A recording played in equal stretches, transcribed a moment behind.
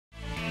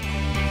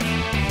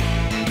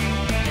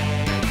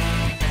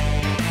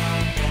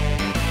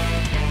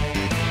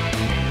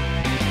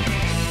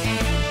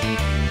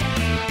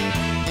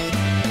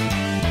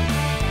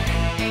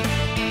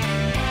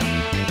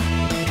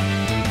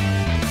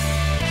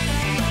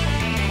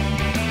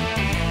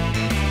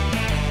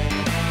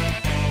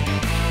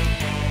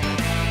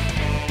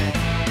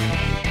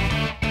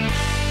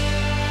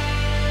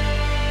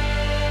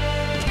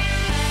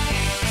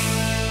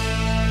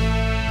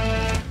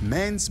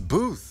Men's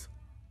Booth.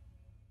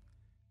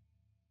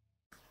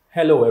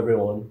 Hello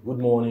everyone, good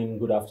morning,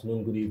 good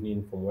afternoon, good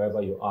evening from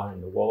wherever you are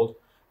in the world.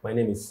 My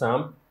name is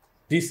Sam.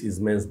 This is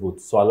Men's Booth,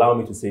 so allow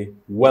me to say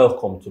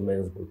welcome to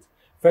Men's Booth.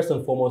 First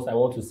and foremost, I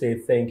want to say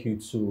thank you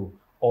to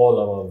all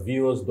our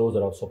viewers, those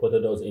that have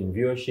supported us in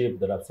viewership,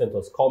 that have sent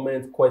us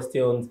comments,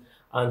 questions,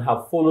 and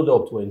have followed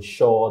up to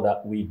ensure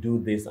that we do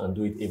this and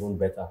do it even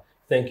better.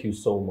 Thank you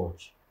so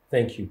much.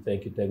 Thank you.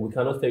 We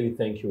cannot tell you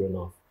thank you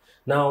enough.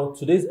 Now,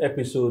 today's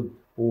episode,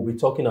 we'll be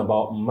talking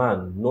about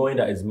man, knowing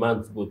that it's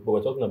man's book, but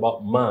we're talking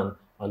about man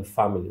and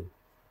family.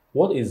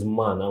 What is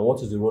man and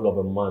what is the role of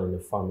a man in a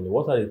family?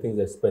 What are the things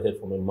expected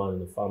from a man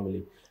in a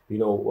family? You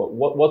know,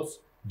 what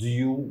do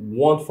you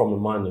want from a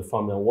man in a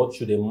family and what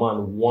should a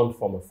man want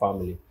from a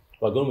family?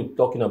 We're going to be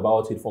talking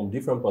about it from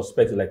different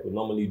perspectives like we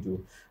normally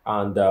do.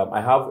 And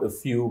I have a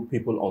few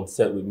people on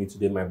set with me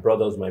today, my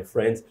brothers, my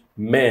friends,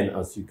 men,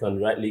 as you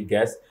can rightly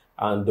guess.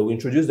 And they'll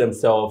introduce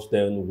themselves,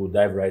 then we'll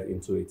dive right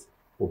into it.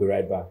 We'll be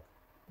right back.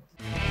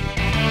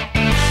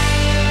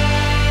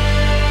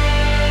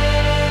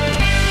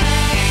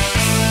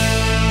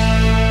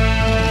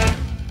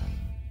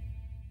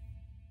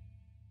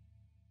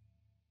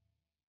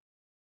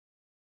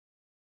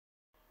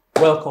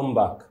 Welcome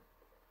back.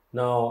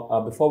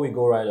 Now, before we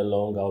go right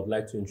along, I would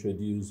like to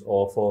introduce,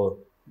 or for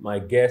my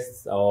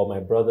guests or my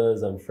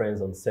brothers and friends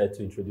on set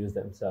to introduce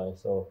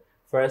themselves. So,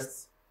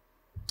 first,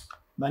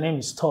 my name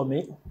is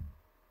Tommy,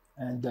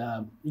 and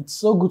it's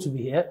so good to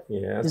be here.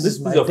 Yeah, this is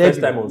your debut.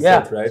 First time on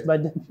set, right? It's my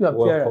debut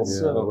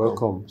appearance.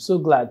 Welcome. So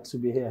glad to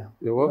be here.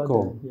 You're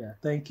welcome. Yeah,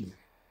 thank you.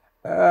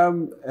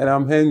 And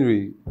I'm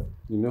Henry.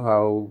 You know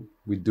how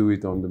we do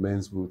it on the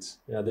Men's Booth.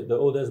 Yeah, the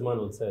oldest man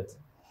on set.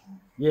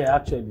 Yeah,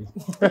 actually.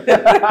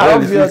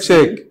 Well, if you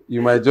check,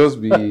 you might just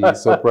be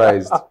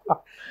surprised.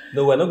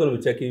 No, we're not going to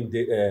be checking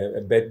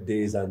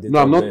birthdays and No,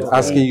 I'm not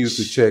asking you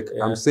to check.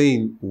 Yeah. I'm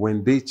saying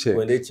when they check.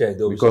 When they check,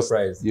 they'll be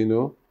surprised. You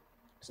know?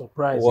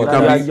 Surprised. Well,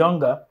 you are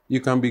younger. You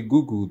can be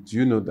Googled. Do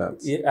you know that?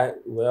 Yeah,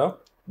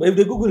 but if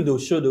they Google it, it will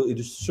show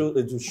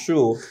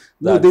that.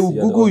 No, they will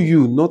Google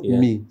you, not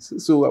me.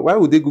 So why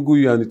would they Google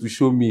you and it will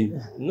show me?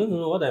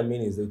 No. What I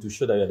mean is to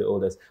show that you're the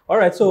oldest. All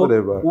right, so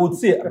whatever. We'll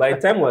see. By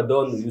the time we're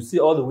done, you see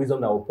all the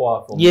wisdom that will pour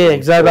out from you. Yeah,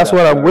 exactly. That's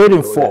what I'm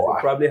waiting for. You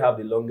probably have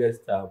the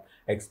longest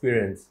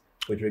experience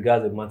with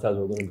regards to matters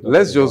we're going to.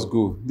 Let's just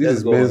go. This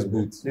is Men's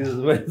Booth. This is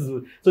Men's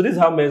Booth. So this is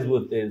how Men's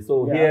Booth is.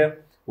 So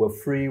here we're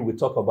free. We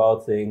talk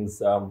about things,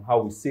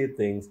 how we see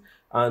things.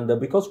 And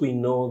because we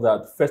know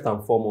that first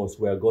and foremost,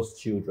 we are God's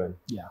children.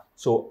 Yeah.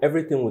 So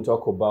everything we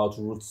talk about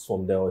roots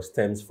from there or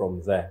stems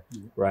from there,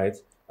 right?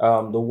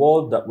 The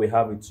world that we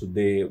have it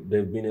today,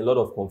 there's been a lot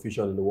of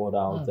confusion in the world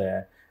out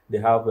there. They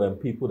have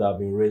people that have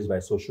been raised by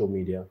social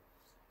media.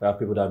 There are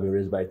people that have been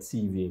raised by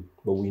TV.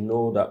 But we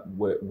know that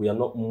we are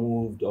not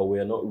moved or we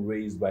are not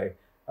raised by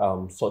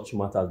such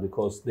matters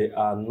because they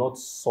are not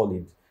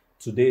solid.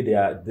 Today they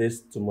are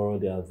this, tomorrow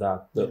they are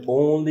that. The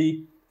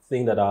only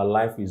thing that our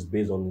life is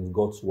based on is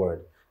God's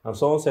word. And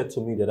someone said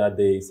to me the other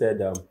day, he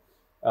said,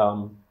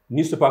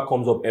 newspaper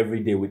comes up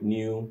every day with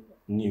new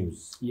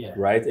news,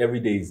 right?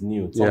 Every day is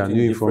new. Something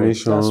new different.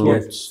 Information.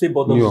 Yes. See,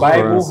 but the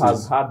Bible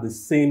has had the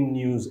same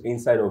news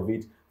inside of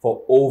it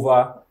for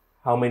over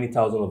how many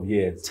thousands of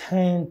years?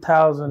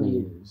 10,000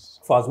 years.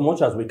 For as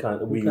much as we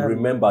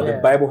remember,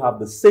 the Bible have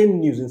the same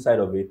news inside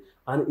of it,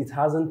 and it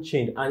hasn't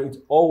changed, and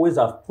it always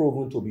has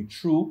proven to be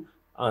true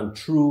and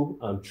true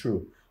and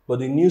true. But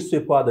the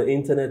newspaper, the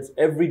internet,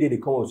 every day they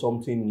come up with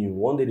something new.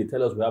 One day they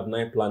tell us we have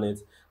 9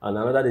 planets, and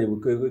another day they will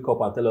wake up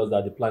and tell us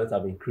that the planets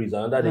have increased.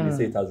 Another day they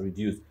say it has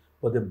reduced.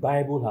 But the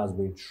Bible has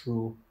been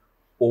true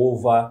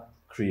over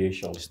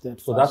creation.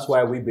 So that's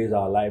why we base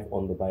our life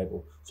on the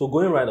Bible. So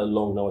going right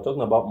along, now we're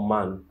talking about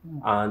man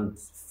and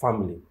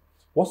family.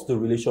 What's the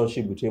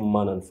relationship between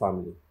man and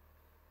family?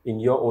 In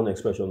your own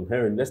expression,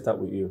 Henry, let's start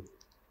with you.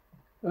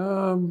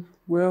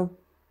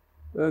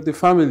 The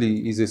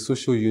family is a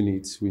social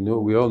unit.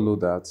 We all know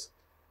that,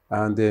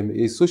 and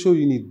a social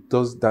unit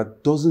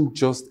doesn't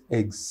just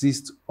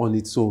exist on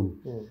its own.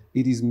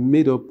 It is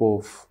made up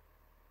of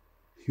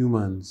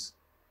humans,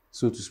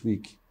 so to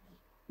speak.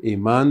 A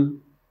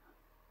man,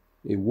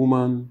 a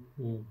woman,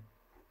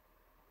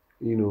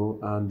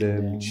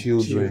 and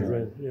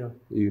children.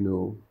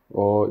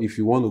 Or if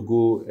you want to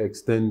go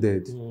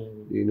extended,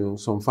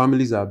 some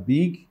families are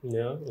big,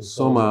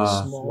 some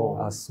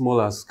are as small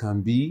as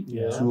can be,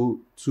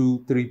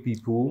 2, 3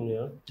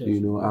 people,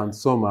 and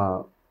some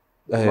are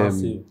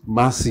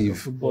massive.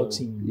 Football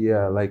team.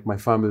 Yeah, like my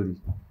family.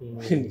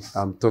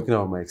 I'm talking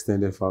about my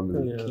extended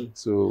family.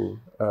 So,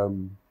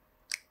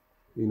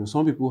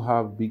 some people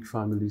have big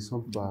families,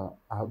 some people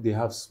they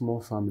have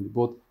small family,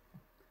 but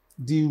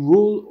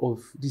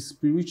the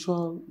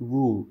spiritual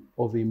role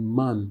of a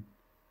man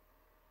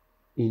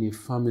in a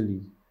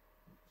family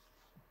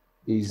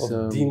is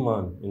the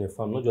man in a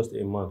family, not just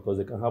a man, because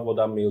they can have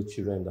other male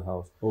children in the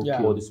house. Okay.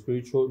 Yeah. But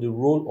the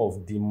role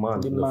of the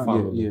man in the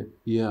family.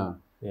 Yeah.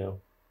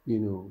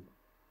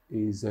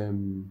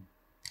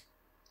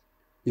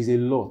 Is a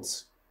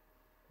lot.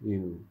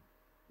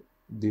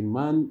 The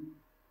man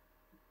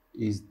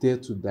is there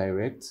to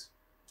direct.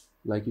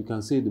 Like you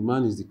can say the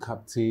man is the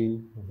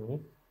captain,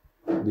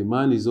 the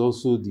man is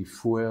also the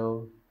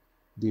fuel,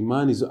 the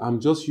man is, I'm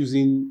just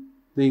using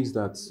things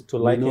that To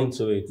liken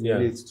to it, yeah.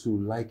 relate to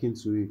liken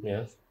to it.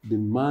 Yes. The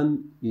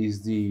man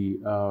is the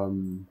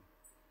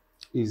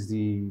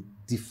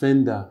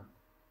defender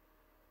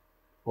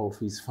of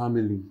his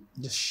family.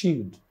 The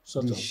shield,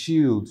 sort The of.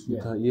 shield,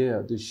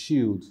 Yeah. the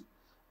shield.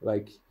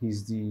 Like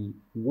he's the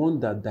one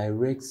that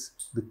directs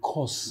the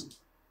course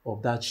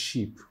of that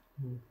ship.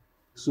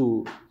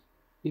 So,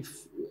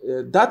 if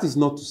that is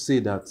not to say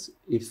that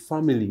a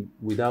family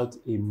without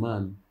a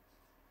man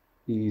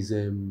is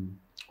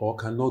or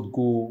cannot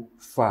go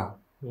far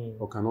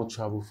or cannot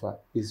travel far.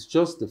 It's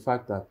just the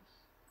fact that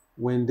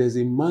when there's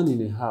a man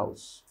in a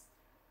house,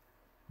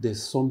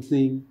 there's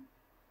something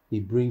he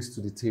brings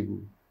to the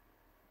table.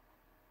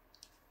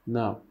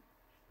 Now,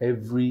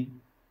 every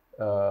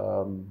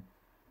I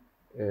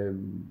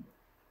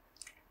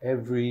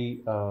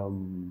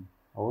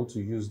want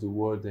to use the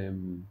word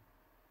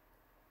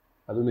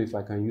I don't know if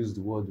I can use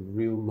the word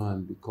real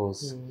man,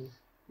 because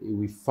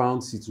we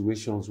found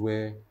situations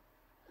where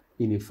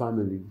in a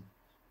family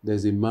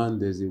there's a man,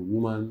 there's a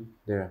woman,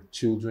 there are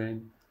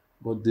children,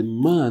 but the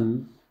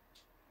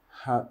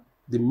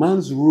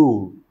man's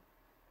role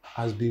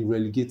has been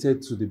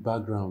relegated to the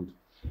background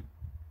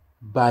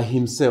by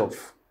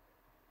himself.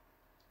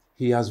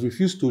 He has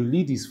refused to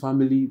lead his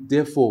family,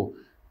 therefore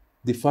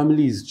the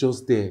family is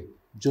just there,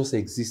 just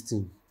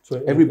existing.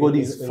 So everybody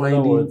in is other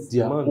finding words,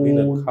 their the man being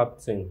a own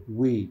captain.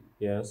 way.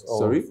 Yes.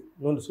 Sorry?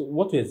 No, so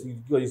what is, you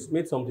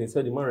made something,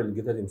 said the man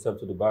relegated himself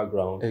to the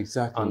background.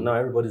 Exactly. And now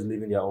everybody's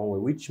living their own way,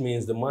 which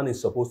means the man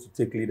is supposed to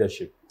take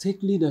leadership.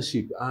 Take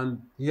leadership,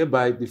 and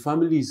hereby the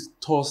family is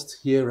tossed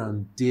here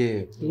and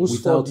there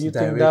Whose fault without do you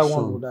think that direction.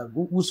 one would have?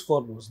 Whose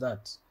fault was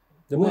that?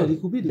 The Well, man.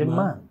 it could be the, The man.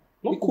 man.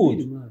 Not It could could.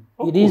 be the man.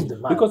 Not It is could. the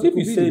man. Because It if could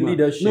you be say the man.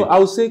 leadership, No, I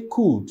would say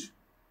could.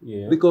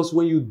 yeah, Because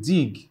when you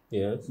dig,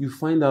 yes, you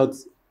find out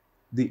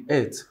the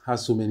earth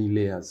has so many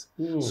layers.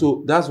 Mm.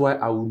 So that's why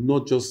I will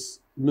not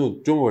just, no,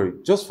 don't worry,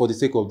 just for the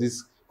sake of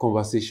this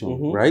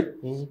conversation, right?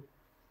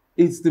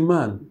 It's the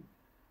man.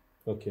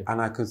 Okay.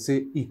 And I can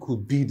say it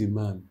could be the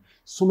man.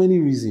 So many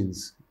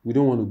reasons. We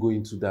don't want to go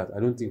into that. I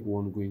don't think we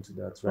want to go into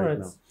that right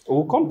now.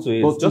 We'll come to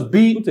it. But Just to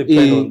be put a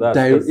pen on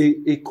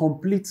that. a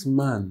complete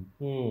man,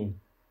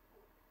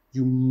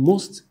 you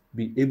must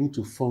be able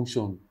to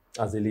function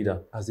As a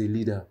leader. as a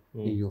leader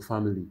in your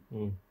family.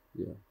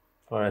 Yeah.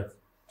 All right.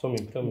 Tell me.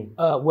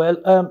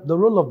 The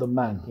role of the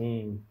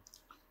man.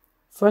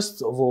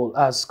 First of all,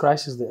 as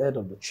Christ is the head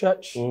of the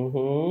church,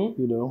 you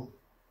know,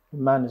 the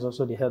man is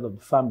also the head of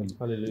the family.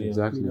 Hallelujah.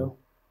 Exactly. You know,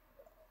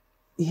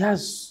 he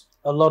has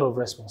a lot of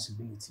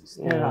responsibilities.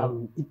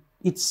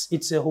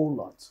 It's a whole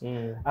lot.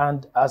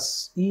 And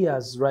as he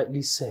has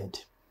rightly said,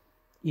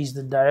 he's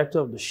the director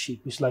of the ship.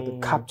 He's like the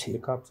captain. The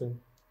captain.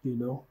 You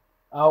know,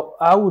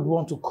 I would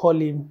want to call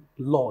him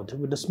Lord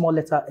with the small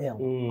letter L.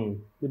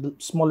 With the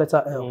small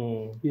letter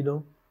L. You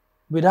know,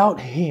 without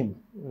him,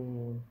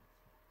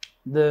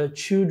 the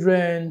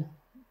children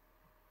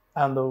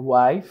and the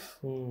wife,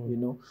 you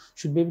know,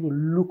 should be able to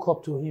look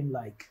up to him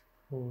like,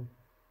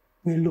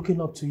 we're looking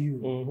up to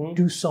you.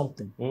 Do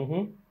something.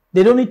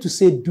 They don't need to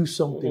say do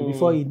something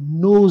before he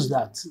knows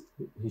that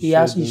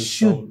he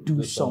should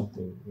do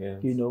something.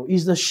 Yes. You know,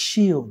 he's the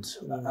shield,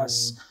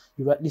 as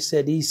you rightly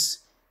said. He's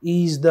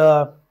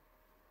the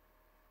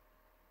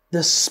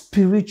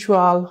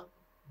spiritual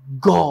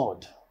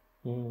God.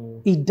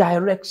 He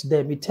directs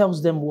them. He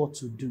tells them what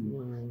to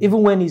do.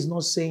 Even when he's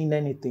not saying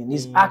anything,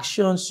 his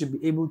actions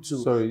should be able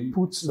to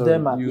put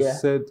them at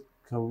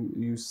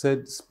you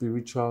said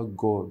spiritual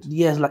God.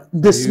 Yes, like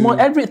the small,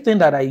 everything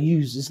that I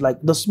use is like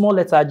the small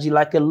letter G,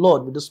 like a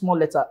Lord with the small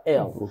letter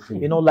L. Okay.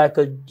 You know, like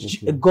a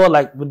God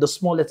like with the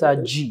small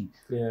letter G.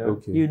 Yeah.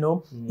 Okay. You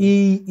know,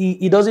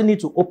 he doesn't need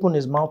to open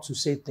his mouth to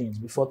say things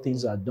before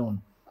things are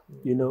done.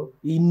 You know,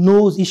 he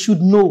knows, he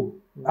should know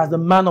as the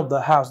man of the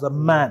house, the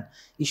man,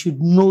 he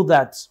should know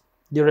that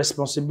the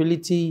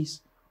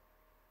responsibilities,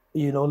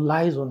 you know,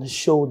 lies on his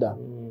shoulder.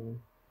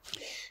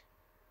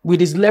 With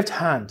his left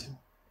hand,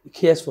 he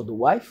cares for the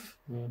wife.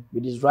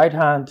 With his right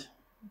hand,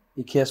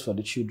 he cares for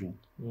the children.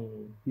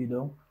 You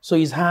know, so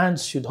his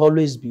hands should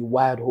always be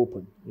wide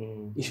open.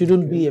 He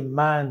shouldn't be a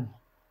man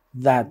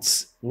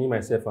that Me,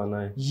 myself, and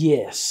I.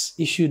 yes,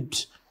 he should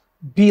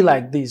be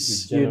like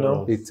this. You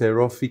know, A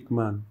terrific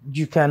man.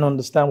 you can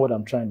understand what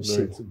I'm trying to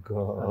say. Glory to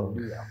God.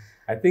 Hallelujah.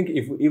 I think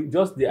if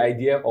just the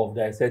idea of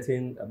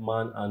dissecting a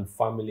man and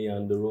family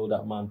and the role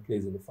that man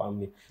plays in the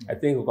family, I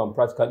think we can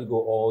practically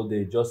go all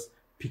day just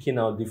picking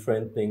out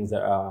different things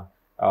that are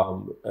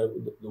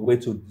the way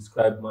to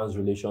describe man's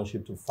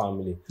relationship to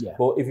family. Yeah.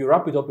 But if you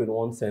wrap it up in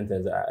one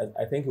sentence,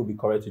 I think it would be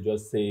correct to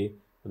just say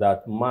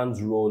that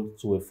man's role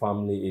to a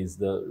family is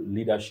the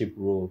leadership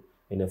role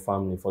in a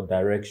family for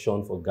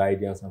direction, for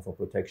guidance, and for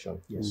protection.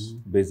 Yes.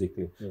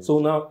 Basically. Yes. So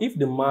now, if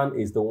the man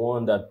is the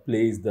one that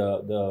plays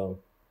the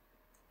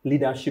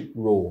leadership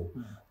role,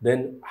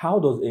 then how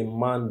does a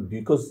man,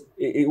 because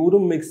it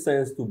wouldn't make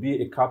sense to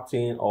be a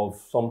captain of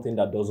something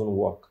that doesn't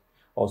work.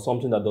 or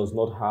something that does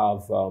not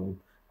have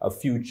a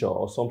future,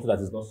 or something that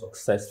is not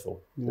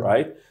successful,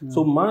 right?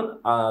 So man,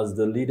 as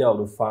the leader of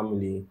the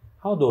family,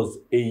 how does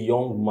a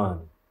young man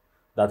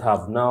that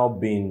have now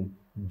been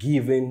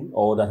given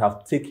or that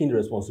have taken the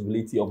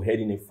responsibility of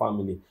heading a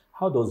family,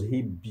 how does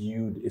he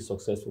build a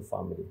successful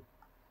family?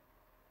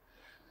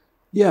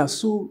 Yeah,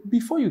 so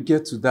before you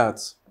get to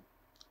that,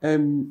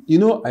 you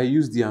know, I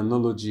use the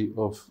analogy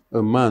of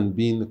a man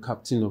being the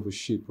captain of a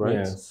ship, right?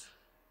 Yes.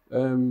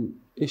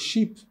 A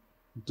ship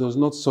does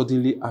not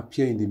suddenly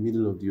appear in the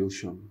middle of the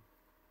ocean,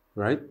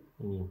 right?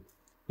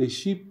 A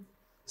ship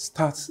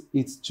starts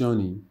its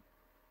journey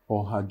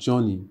or her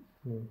journey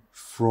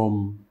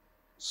from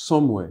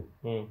somewhere.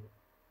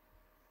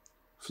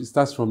 It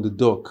starts from the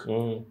dock,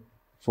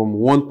 from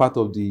one part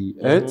of the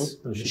earth,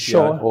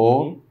 Shore.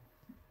 or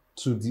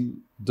to the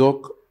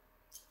dock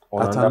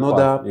at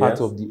another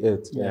part of the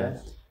earth. Yeah.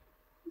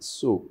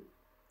 So,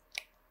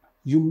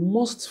 you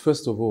must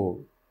first of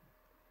all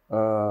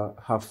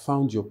have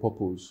found your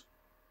purpose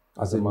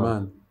as a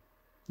man.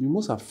 You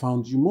must have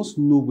found, you must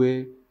know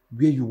where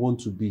you want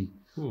to be.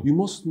 You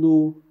must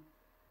know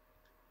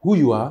who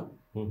you are,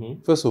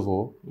 first of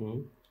all,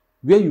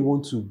 where you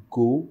want to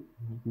go,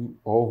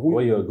 or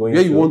where you're going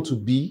where you want to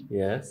be,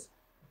 yes,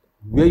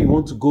 where you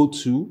want to go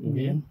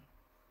to.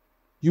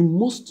 You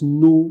must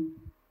know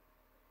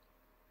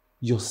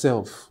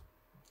yourself.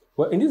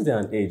 Well, in this day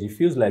and age, it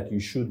feels like you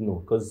should know,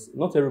 because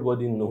not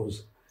everybody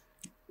knows.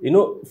 You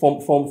know,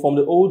 from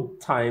the old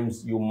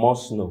times, you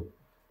must know.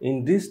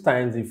 In these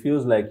times, it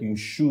feels like you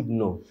should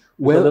know.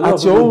 Well,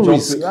 at your own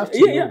risk.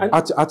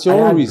 At your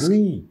own risk.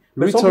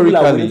 But some people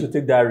are willing to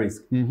take that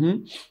risk.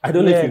 I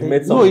don't know if you've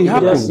met some. No, it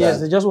happens. Yes,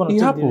 they just want to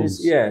take the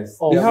risk. Yes,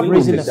 of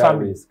raising a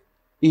family.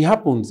 It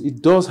happens.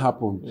 It does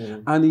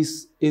happen, and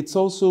it's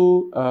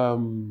also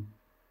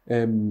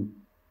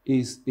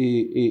is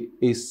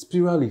a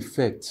spiral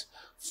effect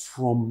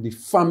from the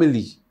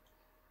family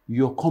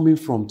you're coming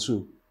from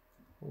too.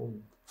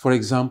 For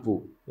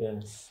example,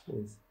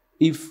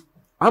 if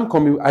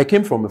I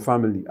came from a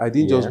family. I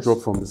didn't just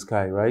drop from the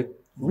sky, right?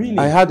 Really?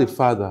 I had a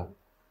father.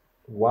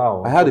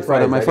 Wow. I had a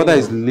father. My father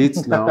is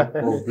late now.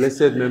 Oh,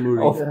 blessed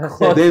memory.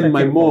 Then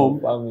my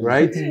mom,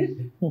 right?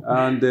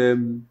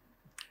 And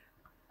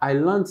I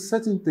learned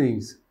certain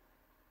things,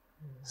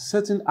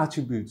 certain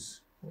attributes,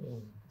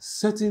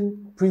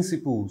 certain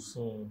principles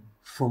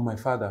from my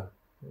father.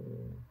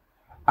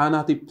 And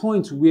at a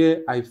point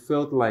where I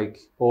felt like,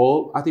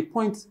 or at a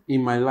point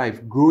in my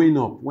life growing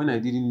up when I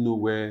didn't know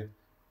where,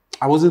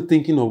 I wasn't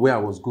thinking of where I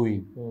was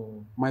going.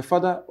 My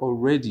father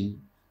already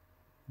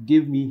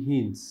gave me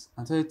hints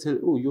and started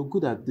telling, oh, you're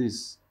good at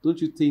this.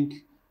 Don't you think,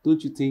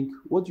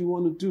 what do you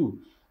want to do?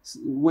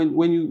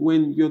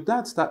 When your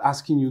dad start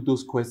asking you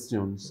those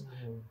questions,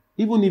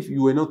 even if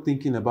you were not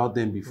thinking about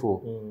them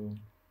before,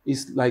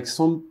 it's like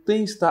some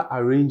things start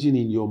arranging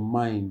in your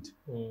mind.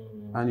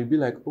 And you'll be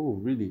like, oh,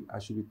 really? I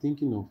should be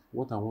thinking of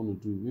what I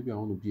want to do. Maybe I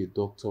want to be a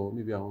doctor.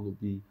 Maybe I want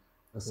to be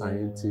a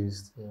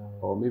scientist.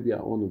 Or maybe I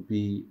want to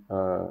be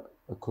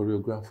a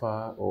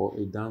choreographer or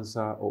a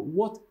dancer or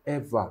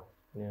whatever.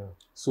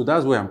 So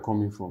that's where I'm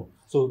coming from.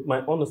 So my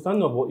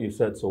understanding of what you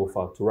said so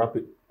far, to wrap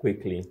it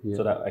quickly,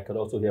 so that I could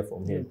also hear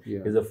from him,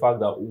 is the fact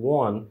that,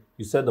 one,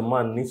 you said the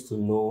man needs to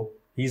know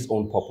his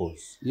own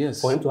purpose. Yes.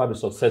 For him to have a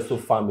successful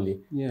family,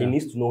 he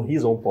needs to know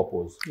his own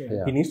purpose.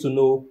 He needs to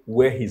know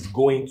where he's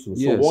going to.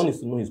 So one is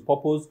to know his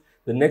purpose.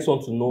 The next one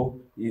to know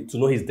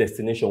his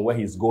destination, where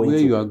he's going to.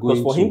 You are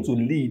going because for him to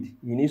lead,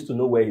 he needs to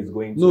know where he's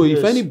going to. No,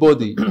 if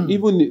anybody,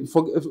 even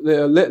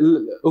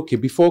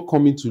before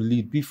coming to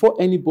lead, before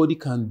anybody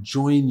can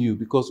join you,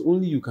 because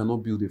only you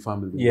cannot build a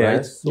family,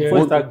 right? So before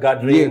you start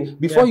gathering,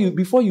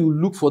 before you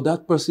look for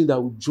that person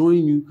that will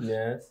join you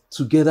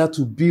together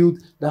to build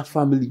that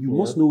family, you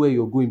must know where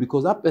you're going,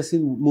 because that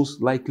person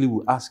most likely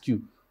will ask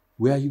you,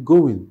 where are you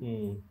going?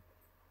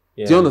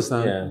 Do you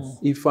understand?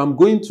 If I'm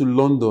going to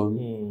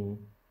London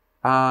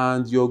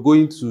and you're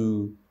going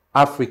to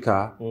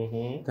Africa,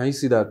 can you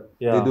see that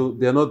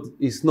they're not?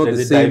 It's not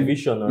the same.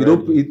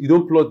 You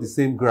don't plot the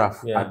same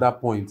graph at that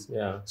point.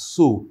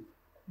 So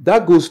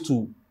that goes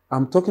to,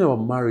 I'm talking about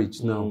marriage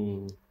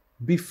now.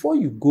 Before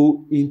you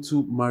go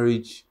into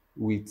marriage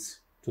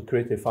to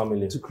create a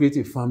family,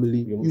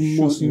 you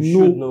must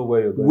know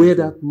where you're going, where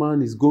that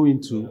man is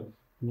going to.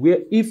 Where,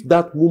 if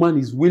that woman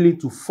is willing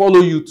to follow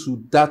you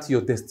to that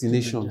your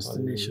destination.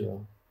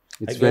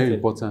 It's very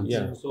important.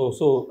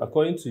 So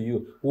according to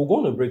you, we're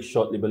going to break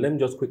shortly, but let me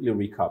just quickly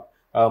recap.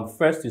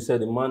 First, you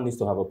said the man needs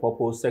to have a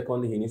purpose.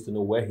 Secondly, he needs to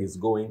know where he's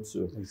going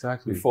to.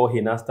 Exactly. Before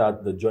he now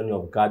starts the journey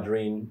of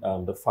gathering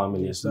the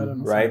family.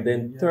 Right?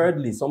 Then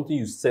thirdly, something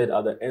you said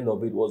at the end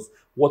of it was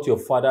what your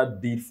father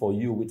did for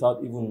you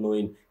without even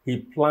knowing. He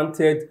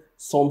planted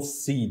some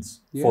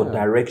seeds for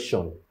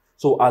direction.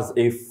 So as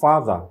a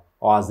father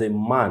or as a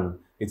man,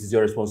 it is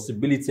your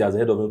responsibility as a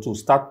head of him to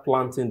start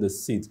planting the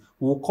seeds.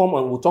 We'll come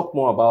and we'll talk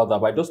more about that,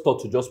 but I just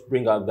thought to just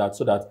bring out that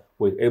so that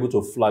we're able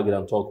to flag it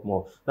and talk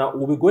more. Now,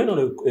 we'll be going on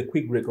a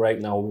quick break right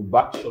now. We'll be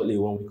back shortly.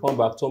 When we come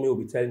back, Tommy will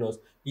be telling us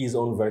his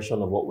own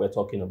version of what we're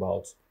talking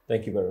about.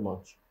 Thank you very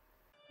much.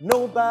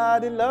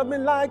 Nobody love me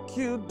like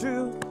you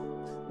do.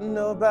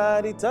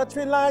 Nobody touch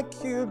me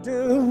like you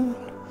do.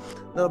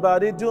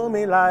 Nobody do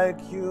me like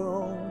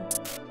you.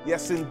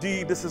 Yes,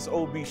 indeed, this is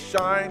OB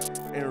Shine,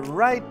 and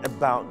right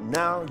about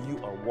now,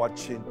 you are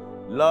watching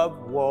Love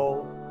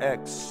World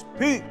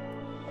XP.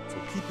 So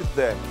keep it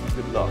there,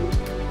 keep it locked.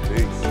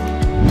 Peace.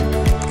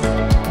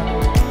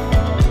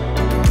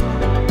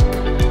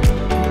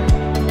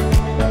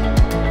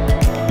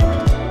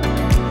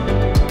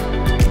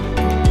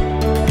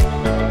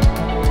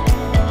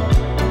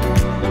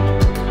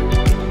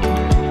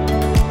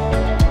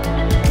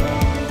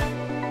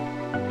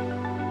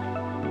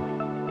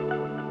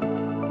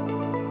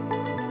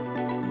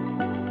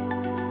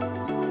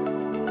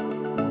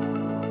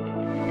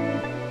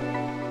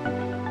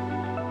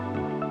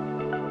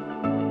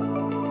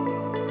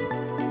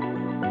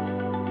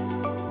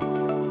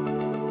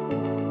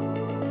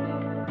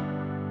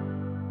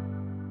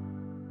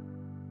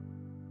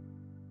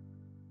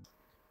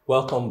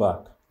 Welcome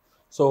back.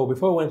 So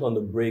before we went on the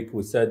break,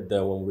 we said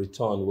that when we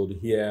return, we'll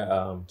hear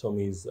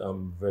Tommy's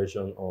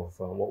version of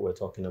what we're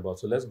talking about.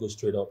 So let's go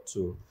straight up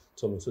to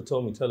Tommy. So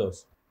Tommy, tell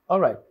us. All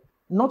right.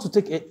 Not to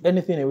take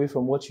anything away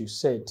from what you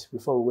said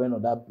before we went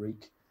on that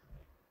break,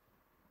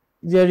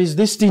 there is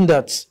this thing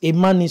that a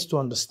man needs to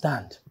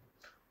understand.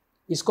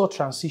 It's called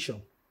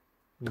transition.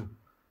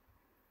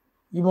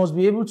 You must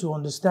be able to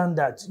understand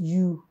that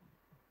you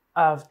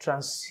have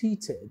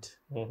transited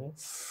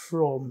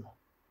from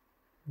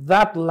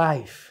that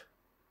life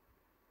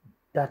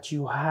that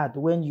you had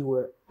when you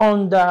were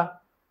under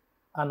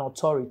an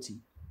authority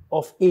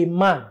of a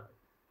man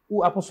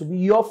who happens to be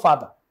your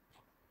father.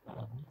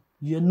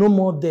 You're no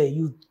more there.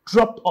 You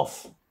dropped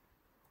off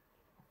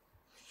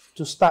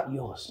to start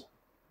yours.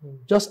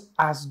 Just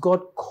as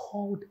God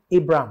called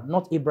Abraham,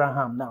 not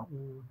Abraham now,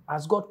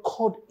 as God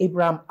called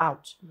Abraham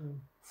out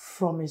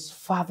from his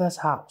father's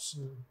house,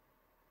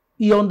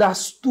 he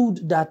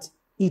understood that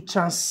he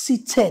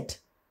transited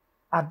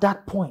at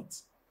that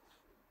point.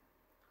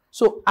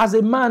 So as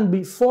a man,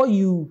 before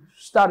you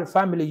start a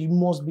family, you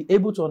must be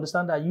able to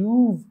understand that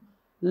you've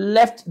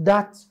left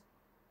that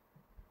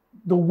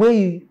the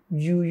way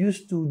you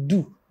used to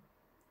do,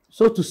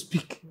 so to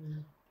speak.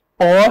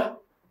 Or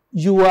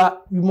you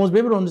must be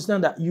able to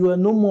understand that you are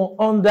no more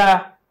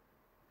under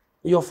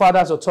your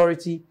father's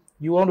authority.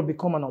 You want to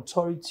become an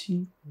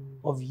authority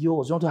of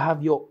yours. You want to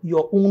have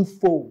your own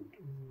fold.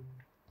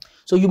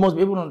 So you must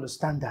be able to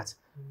understand that.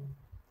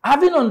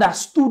 Having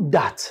understood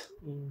that,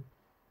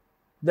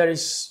 there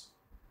is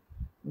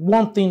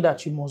one thing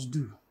that you must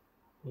do.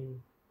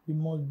 You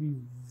must be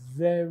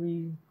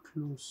very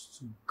close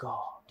to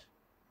God.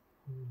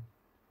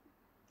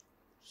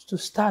 To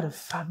start a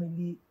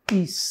family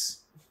is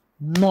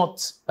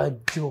not a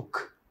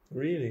joke.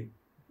 Really?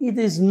 It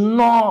is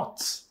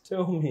not.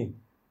 Tell me.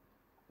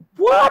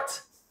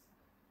 What?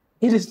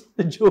 It is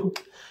not a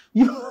joke.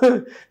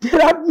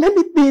 There are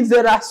many things,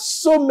 there are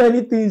so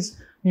many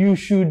things you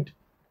should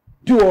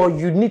do or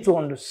you need to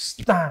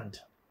understand.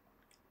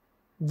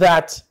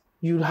 That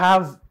you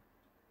have,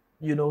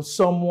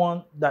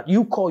 someone that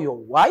you call your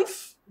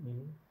wife,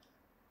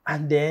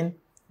 and then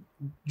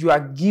you are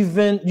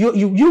given,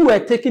 you were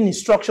taking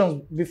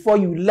instructions before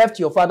you left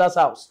your father's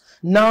house.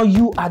 Now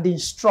you are the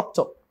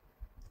instructor,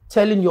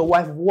 telling your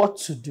wife what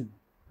to do,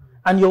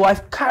 and your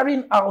wife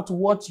carrying out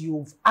what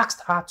you've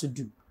asked her to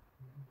do.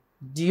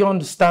 Do you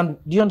understand?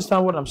 Do you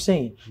understand what I'm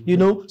saying?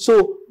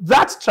 So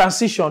that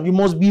transition, you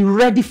must be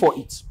ready for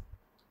it.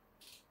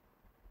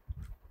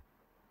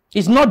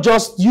 It's not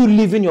just you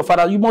leaving your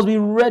father. You must be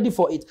ready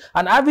for it.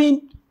 And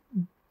having,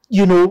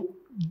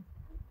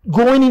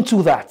 going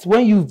into that,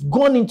 when you've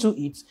gone into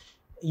it,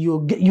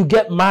 you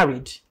get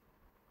married,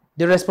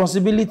 the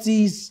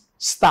responsibilities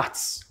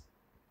starts.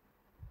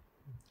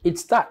 It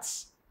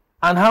starts.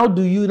 And how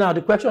do you now?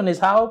 The question is,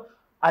 how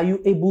are you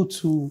able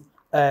to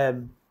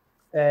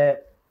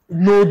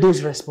know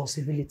those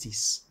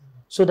responsibilities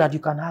so that you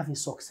can have a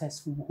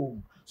successful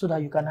home? So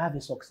that you can have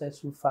a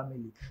successful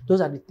family.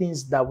 Those are the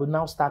things that will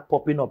now start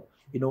popping up.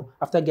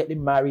 After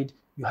getting married,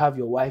 you have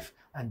your wife,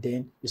 and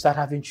then you start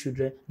having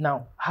children.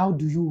 Now, how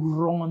do you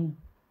run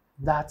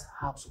that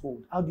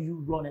household? How do you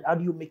run it? How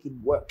do you make it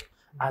work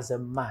as a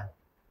man?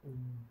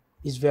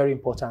 It's very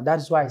important. That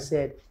is why I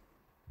said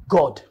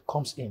God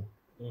comes in.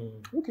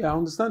 Okay, I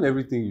understand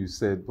everything you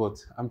said, but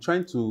I'm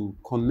trying to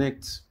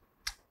connect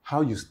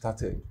how you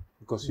started,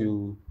 because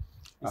you...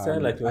 It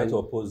sounded like you had to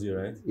oppose you,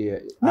 right? Yeah.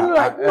 No.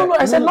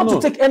 I said not to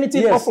take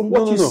anything off from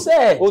what you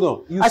said. Hold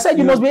on. I said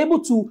you must be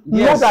able to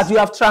know that you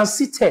have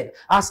transited,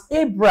 as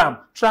Abraham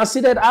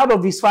transited out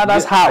of his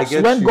father's house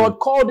when God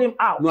called him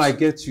out. No, I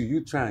get you. You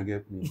try and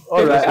get me.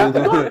 All right.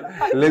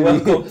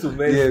 Welcome to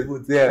Men's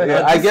Booth.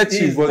 Yeah, I get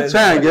you, but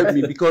try and get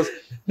me, because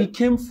he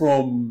came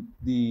from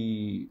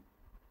the...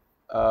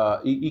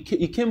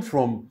 he came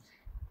from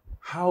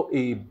how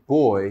a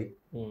boy...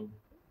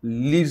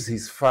 leaves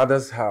his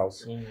father's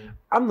house.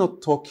 I'm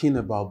not talking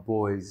about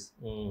boys.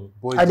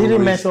 Boys I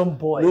didn't mention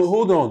boys. No,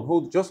 hold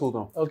on. Just hold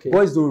on. Okay.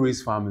 Boys don't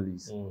raise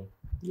families.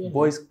 Yeah.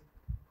 Boys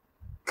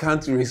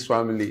can't raise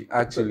family,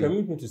 actually.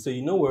 Permit me to say,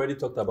 we already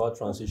talked about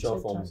transition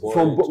from boy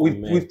to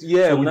man. we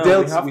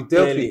dealt with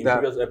in that.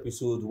 previous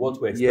episode what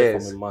we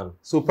expect from a man.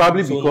 So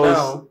probably So because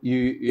now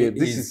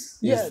this is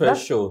his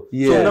first show.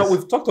 Yes. So now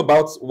we've talked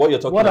about what you're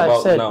talking What I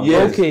about said. now.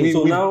 Yes. Okay.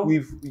 So now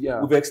we've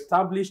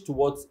established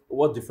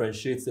what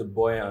differentiates a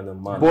boy and a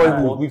man. At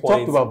boyhood. what We've point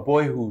talked about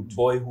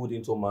boyhood.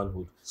 into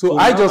manhood. So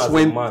I now just as a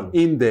went man,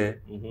 in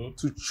there Mhm.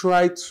 to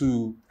try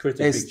to Create a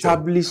picture.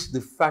 establish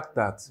the fact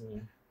that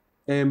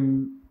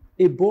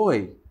a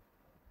boy,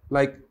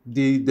 like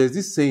there's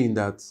this saying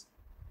that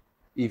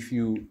if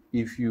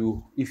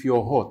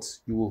you're hot,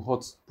 you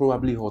will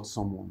probably hurt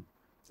someone.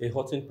 A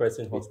hurting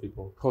person hurts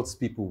people. Hurts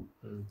people.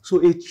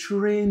 So a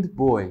trained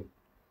boy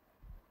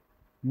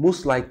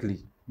most likely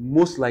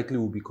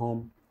will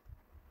become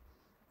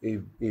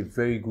a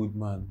very good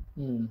man,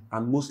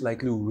 and most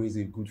likely will raise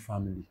a good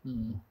family,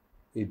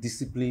 a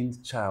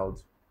disciplined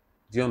child.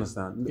 Do you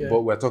understand? Yeah.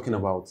 What we're talking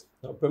about?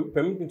 Now,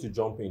 permit me to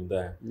jump in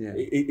there. Yeah.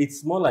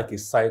 It's more like a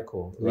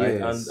cycle, right?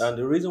 Yes. And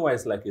the reason why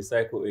it's like a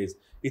cycle is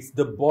it's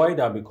the boy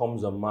that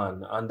becomes a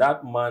man, and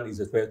that man is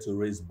expected to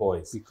raise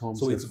boys. Becomes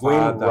So a it's going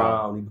father.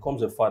 round. It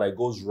becomes a father. It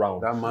goes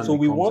round. That man So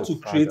we becomes want a to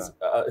create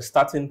father. a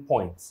starting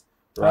point,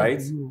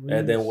 right?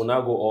 And then we'll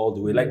now go all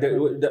the way. Like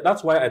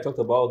that's why I talked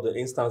about the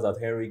instance that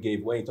Henry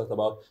gave when he talked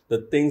about the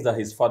things that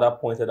his father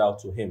pointed out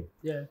to him.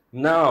 Yeah.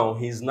 Now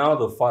he's now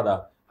the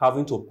father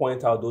having to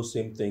point out those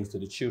same things to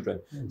the children.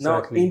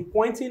 Exactly. Now, in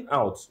pointing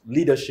out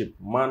leadership,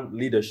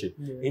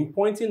 in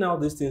pointing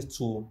out these things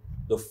to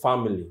the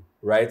family,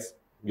 right?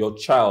 Your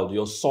child,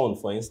 your son,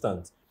 for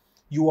instance,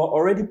 you are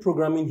already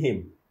programming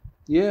him.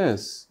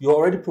 Yes. You're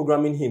already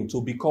programming him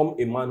to become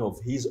a man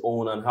of his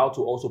own and how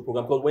to also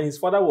program. Because when his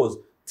father was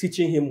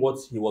teaching him what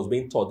he was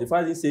being taught, the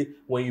father didn't say,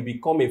 when you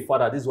become a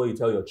father, this is what you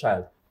tell your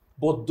child.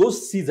 But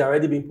those seeds are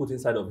already being put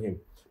inside of him.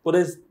 But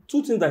there's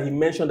two things that he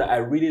mentioned that I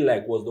really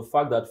like was the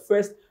fact that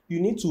first, you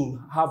need to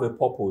have a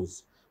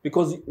purpose.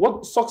 Because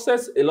what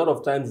success a lot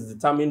of times is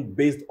determined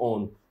based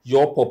on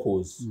your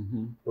purpose,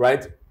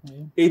 right?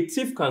 Yeah. A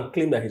thief can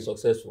claim that he's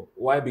successful.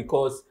 Why?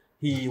 Because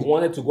he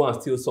wanted to go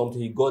and steal something,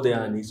 he got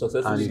there and he's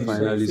successful. And he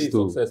finally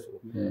stole. Successful,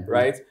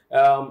 right?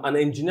 An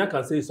engineer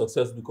can say he's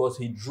successful because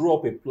he drew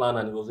up a plan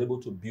and he was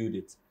able to build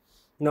it.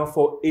 Now,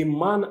 for a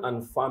man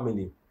and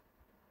family,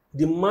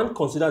 the man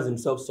considers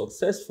himself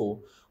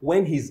successful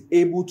when he's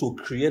able to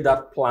create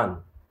that plan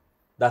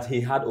that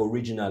he had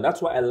original.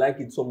 That's why I like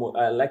it so much.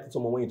 I liked it so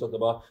much when you talked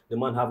about the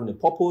man having a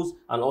purpose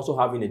and also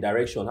having a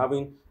direction,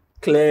 having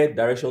clear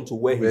direction to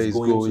where he's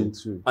going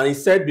to. And he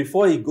said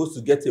before he goes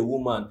to get a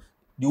woman,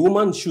 the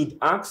woman should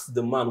ask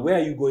the man, where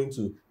are you going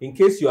to? In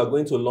case you are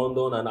going to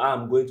London and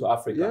I'm going to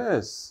Africa.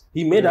 Yes.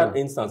 He made that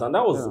instance. And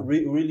that was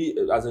really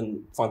as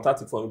in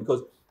fantastic for me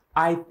because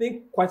I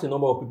think quite a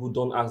number of people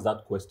don't ask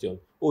that question.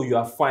 Oh, you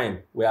are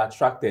fine. We're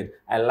attracted.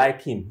 I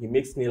like him. He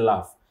makes me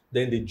laugh.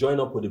 Then they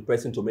join up with the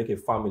person to make a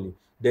family.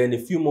 Then a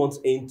few months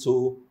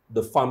into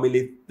the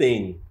family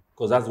thing,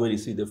 because that's where you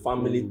see the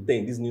family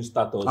thing, this new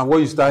status. And what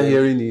you start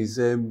hearing is,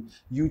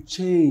 you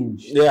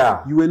changed.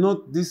 Yeah. You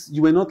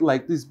were not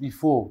like this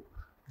before.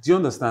 Do you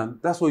understand?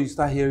 That's what you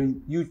start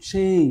hearing. You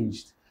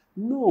changed.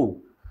 No.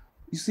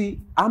 You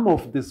see, I'm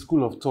of the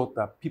school of thought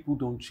that people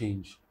don't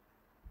change.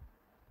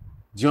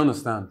 Do you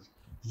understand?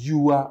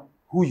 You are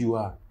who you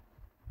are.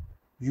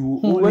 You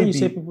will only when you be,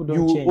 say people don't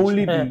you will change,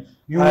 only be,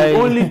 you will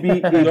only be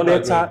a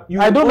better.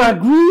 I don't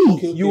agree.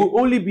 Okay. You will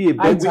only be a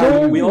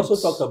better. We also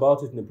talked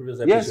about it in the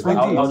previous episode. Yes, we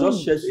did. I'll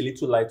just shed a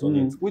little light on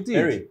it. We did.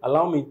 Harry,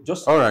 allow me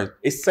just All right.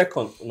 a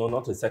second. No,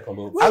 not a second.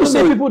 But When you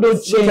say people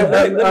don't change,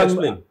 Let me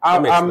explain.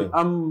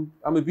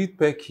 I'm a bit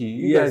pecky.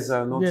 You Yes. guys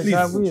are not. Yes, Please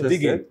I will.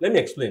 dig in. Let me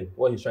explain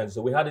what he's trying to say.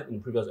 We had it in the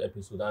previous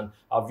episode, and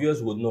our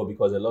viewers would know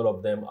because a lot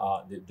of them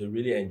they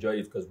really enjoy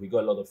it because we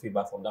got a lot of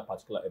feedback from that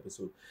particular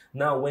episode.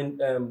 Now, when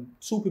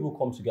two people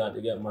come together and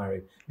they get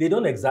married, they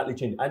don't exactly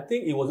change. I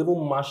think it was even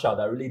Marshall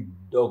that really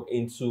dug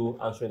into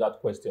answering that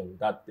question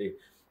that day.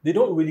 They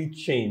don't really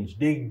change.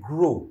 They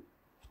grow.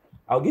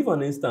 I'll give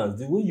an instance.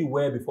 The way you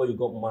were before you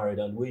got married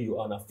and the way you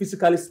are now,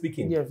 physically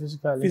speaking. Yeah,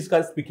 physically.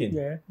 Physically speaking.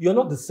 Yeah. You're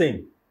not the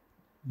same.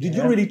 Did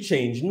you really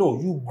change? No,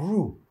 you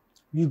grew.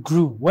 You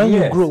grew. When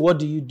you grow, what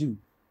do you do?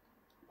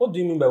 What do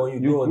you mean by when you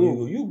grow?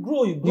 You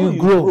grow. You grow.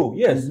 grow.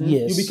 Yes.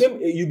 Yes.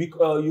 You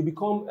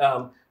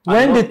become.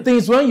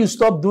 When you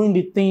stop doing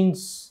the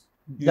things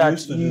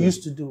that you do.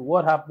 used to do,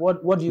 what happened?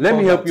 What do you? Let call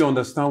me help that? you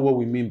understand what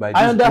we mean by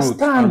this. I understand.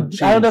 growth and I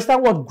change.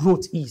 understand what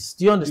growth is.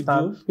 Do you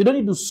understand? You don't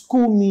need to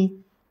school me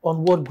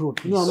on what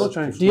growth is. No, I'm not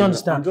trying to. Do you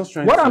understand? I'm just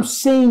trying what to. I'm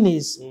saying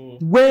is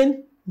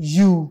when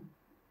you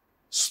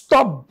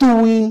stop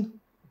doing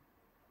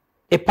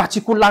a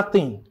particular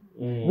thing,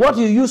 what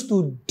you used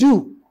to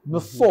do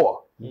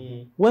before,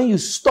 when you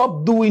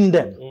stop doing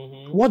them,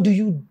 what do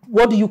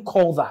you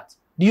call that?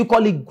 Do you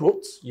call it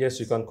growth? Yes,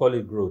 you can call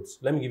it growth.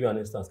 Let me give you an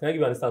instance. Can I give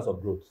you an instance of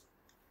growth?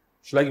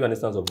 Should I give you an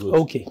instance of growth?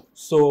 Okay.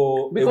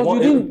 So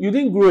Because you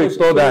didn't grow a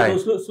third eye.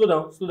 Slow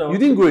down. You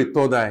didn't grow a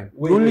third eye.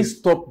 Wait, You only wait.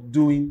 stopped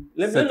doing.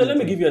 Let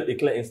me give you a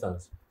clear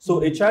instance.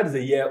 So a child is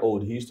a year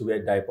old, he used to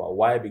wear diaper.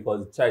 Why?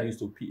 Because the child used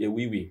to pee a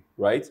wee-wee,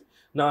 right?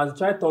 Now, as the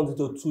child turns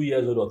into 2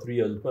 years old or 3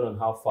 years, depending on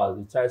how fast,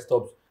 the child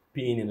stops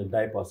peeing in the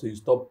diaper, so you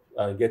stop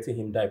getting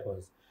him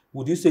diapers.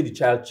 Would you say the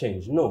child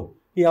changed? No,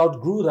 he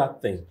outgrew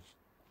that thing.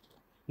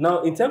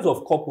 Now, in terms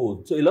of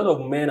couples, so a lot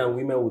of men and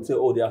women would say,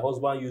 oh, their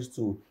husband used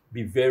to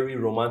be very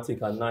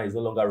romantic and now he's no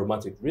longer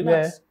romantic.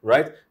 Relax,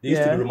 right? They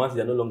used to be romantic,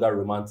 they're no longer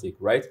romantic,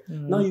 right?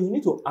 Now, you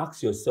need to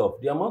ask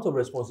yourself, the amount of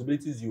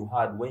responsibilities you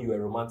had when you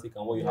were romantic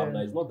and what you have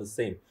now is not the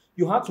same.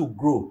 You had to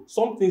grow.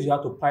 Some things you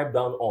had to pipe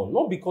down on,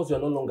 not because you're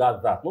no longer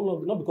that,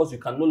 not because you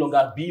can no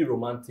longer be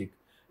romantic,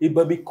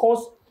 but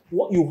because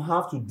what you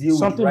have to deal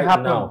with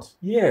right now.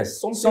 Yes,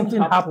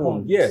 something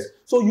happened. Yes.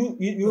 So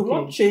you have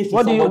not changed.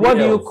 What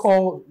do you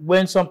call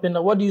when something?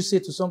 What do you say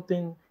to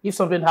something if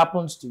something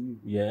happens to you?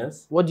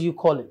 Yes. What do you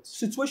call it?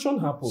 Situation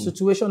happens.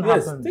 Situation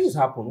happens. Things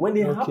happen when they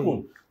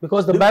happen.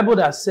 Because the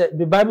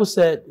Bible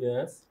said,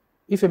 yes,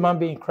 if a man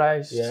be in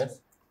Christ,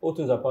 yes, all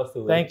things are passed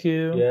away. Thank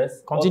you.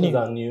 Yes. Continue.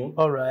 All things are new.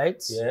 All right.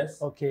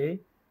 Yes. Okay.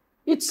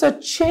 It's a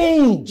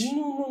change.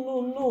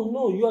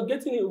 No. You are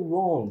getting it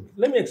wrong.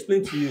 Let me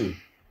explain to you.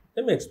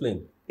 Let me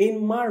explain.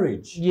 In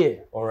marriage,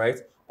 all right,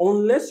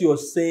 unless you're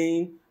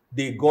saying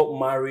they got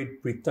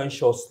married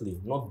pretentiously,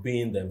 not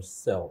being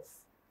themselves.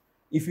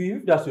 If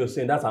that's what you're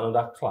saying, that's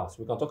another class.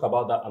 We can talk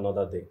about that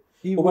another day.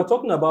 But we're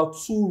talking about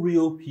two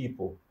real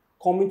people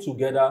coming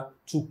together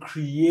to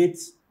create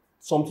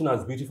something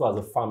as beautiful as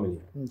a family,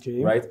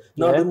 right?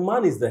 Now, the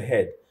man is the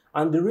head.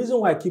 And the reason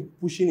why I keep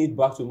pushing it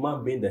back to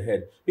man being the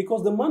head,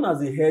 because the man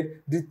as the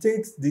head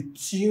dictates the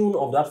tune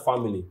of that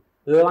family,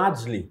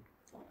 largely.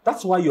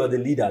 That's why you are the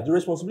leader. The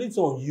responsibility is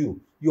on you.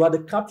 You are the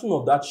captain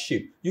of that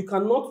ship. You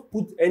cannot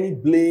put any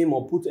blame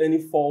or put any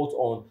fault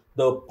on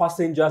the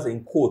passengers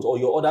in quote or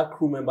your other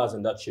crew members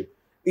in that ship.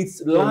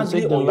 It's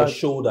largely on your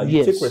shoulder.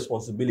 You take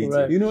responsibility.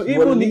 Right. You know,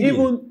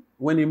 even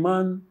when a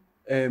man,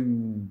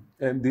 the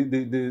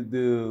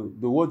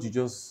word you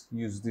just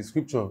used, the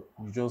scripture,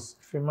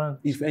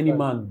 if any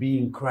man be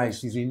in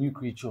Christ, is a new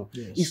creature.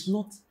 Yes. It's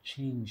not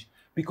change,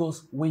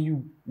 because when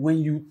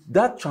you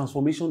that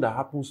transformation that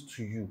happens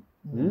to you.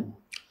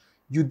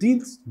 You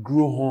didn't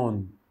grow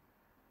on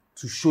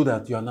to show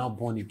that you are now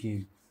born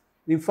again.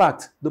 In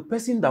fact, the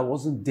person that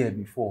wasn't there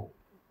before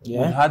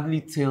would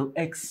hardly tell,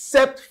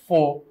 except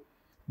for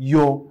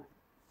your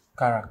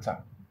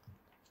character.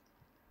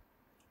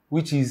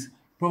 Which is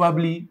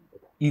probably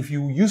if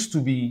you used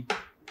to be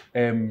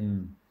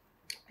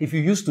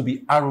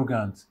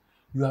arrogant,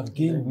 you have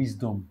gained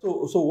wisdom.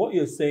 So what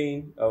you're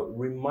saying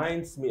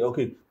reminds me,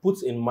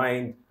 puts in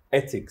mind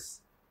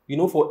ethics. You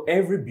know, for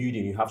every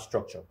building you have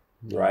structure.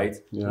 Right?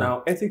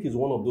 Now, ethic is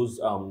one of those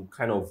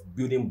kind of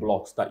building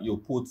blocks that you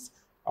put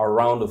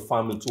around the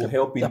family to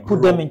help it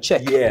put them in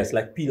check. Yes,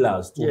 like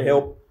pillars to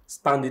help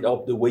stand it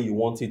up the way you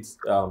want it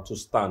to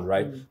stand,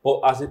 right? But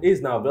as it is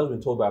now, I've just been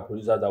told by our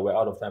producers that we're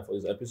out of time for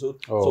this episode.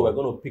 So we're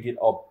going to pick it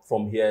up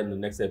from here in the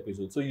next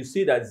episode. So you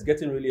see that it's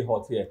getting really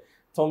hot here.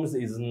 Thomas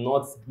is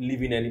not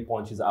leaving any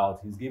punches out.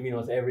 He's giving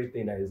us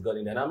everything that he's got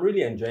in there. And I'm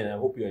really enjoying it. I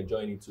hope you're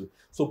enjoying it too.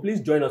 So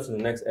please join us in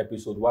the next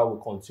episode while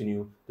we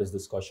continue this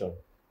discussion.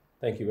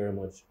 Thank you very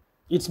much.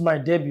 It's my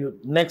debut.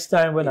 Next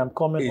time when I'm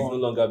coming on. It's no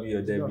longer be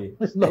your debut.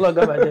 It's no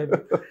longer my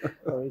debut.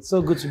 It's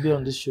so good to be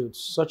on this show.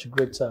 It's such a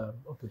great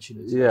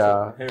opportunity.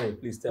 Yeah. Henry,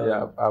 please tell me.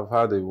 I've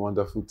had a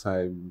wonderful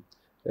time,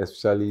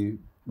 especially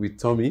with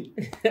Tommy.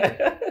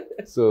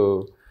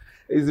 So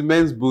it's the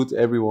Men's Booth,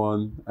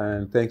 everyone.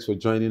 And thanks for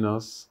joining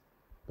us.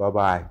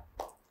 Bye-bye.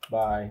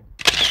 Bye.